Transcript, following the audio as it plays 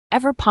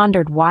Ever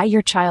pondered why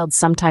your child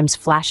sometimes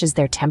flashes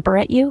their temper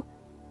at you?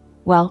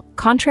 Well,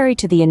 contrary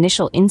to the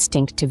initial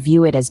instinct to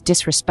view it as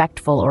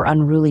disrespectful or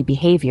unruly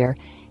behavior,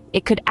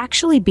 it could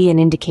actually be an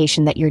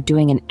indication that you're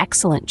doing an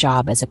excellent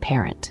job as a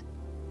parent.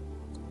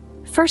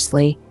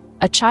 Firstly,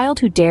 a child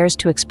who dares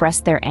to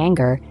express their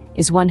anger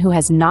is one who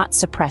has not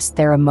suppressed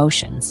their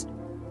emotions.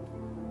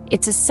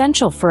 It's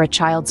essential for a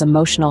child's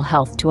emotional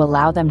health to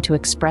allow them to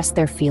express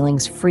their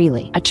feelings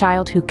freely. A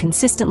child who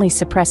consistently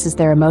suppresses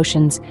their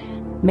emotions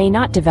may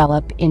not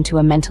develop into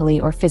a mentally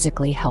or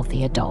physically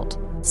healthy adult.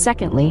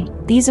 Secondly,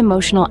 these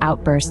emotional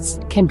outbursts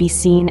can be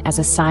seen as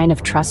a sign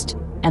of trust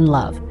and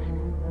love.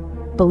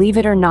 Believe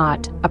it or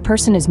not, a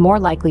person is more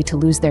likely to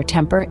lose their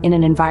temper in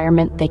an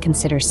environment they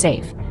consider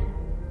safe.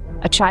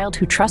 A child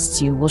who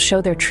trusts you will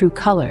show their true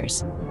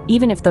colors,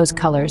 even if those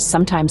colors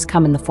sometimes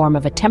come in the form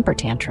of a temper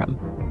tantrum.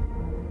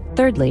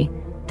 Thirdly,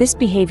 this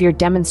behavior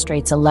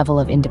demonstrates a level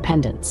of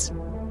independence.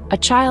 A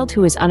child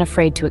who is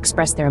unafraid to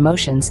express their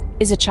emotions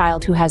is a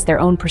child who has their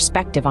own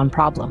perspective on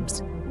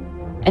problems.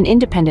 An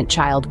independent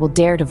child will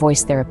dare to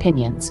voice their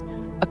opinions,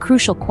 a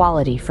crucial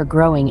quality for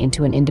growing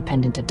into an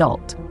independent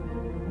adult.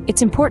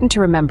 It's important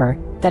to remember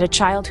that a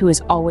child who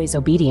is always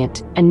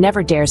obedient and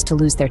never dares to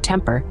lose their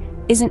temper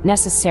isn't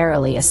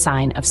necessarily a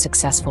sign of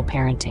successful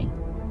parenting.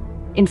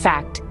 In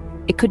fact,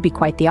 it could be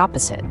quite the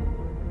opposite.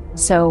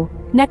 So,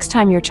 next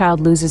time your child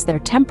loses their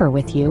temper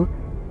with you,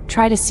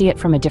 try to see it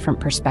from a different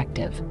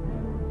perspective.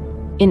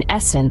 In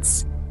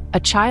essence, a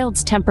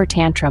child's temper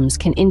tantrums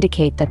can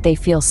indicate that they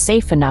feel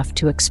safe enough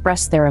to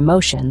express their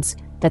emotions,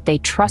 that they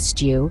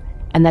trust you,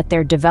 and that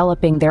they're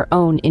developing their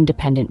own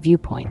independent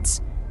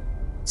viewpoints.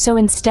 So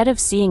instead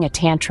of seeing a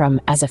tantrum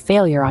as a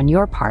failure on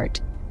your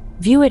part,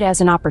 view it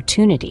as an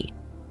opportunity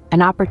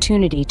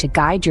to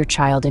guide your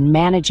child in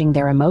managing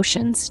their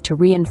emotions, to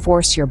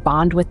reinforce your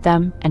bond with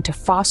them, and to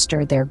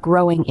foster their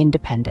growing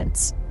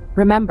independence.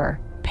 Remember,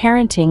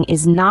 parenting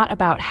is not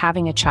about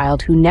having a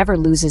child who never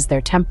loses their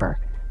temper,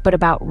 but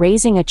about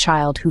raising a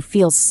child who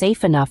feels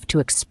safe enough to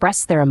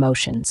express their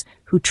emotions,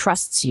 who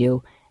trusts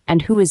you,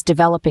 and who is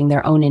developing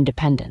their own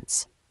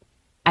independence.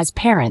 As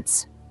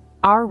parents,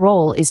 our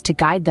role is to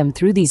guide them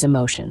through these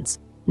emotions,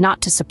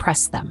 not to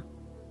suppress them.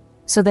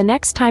 So the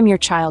next time your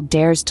child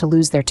dares to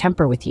lose their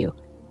temper with you,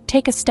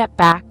 take a step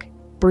back,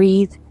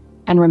 breathe,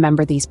 and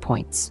remember these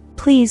points.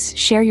 Please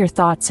share your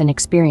thoughts and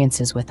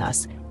experiences with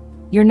us.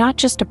 You're not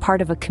just a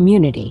part of a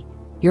community,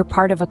 you're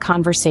part of a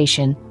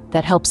conversation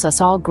that helps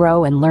us all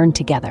grow and learn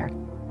together.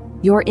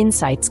 Your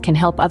insights can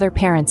help other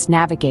parents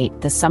navigate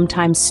the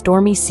sometimes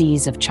stormy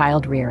seas of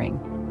child rearing.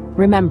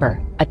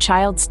 Remember, a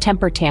child's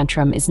temper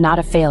tantrum is not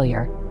a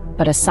failure,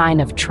 but a sign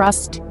of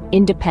trust,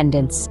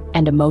 independence,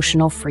 and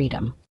emotional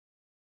freedom.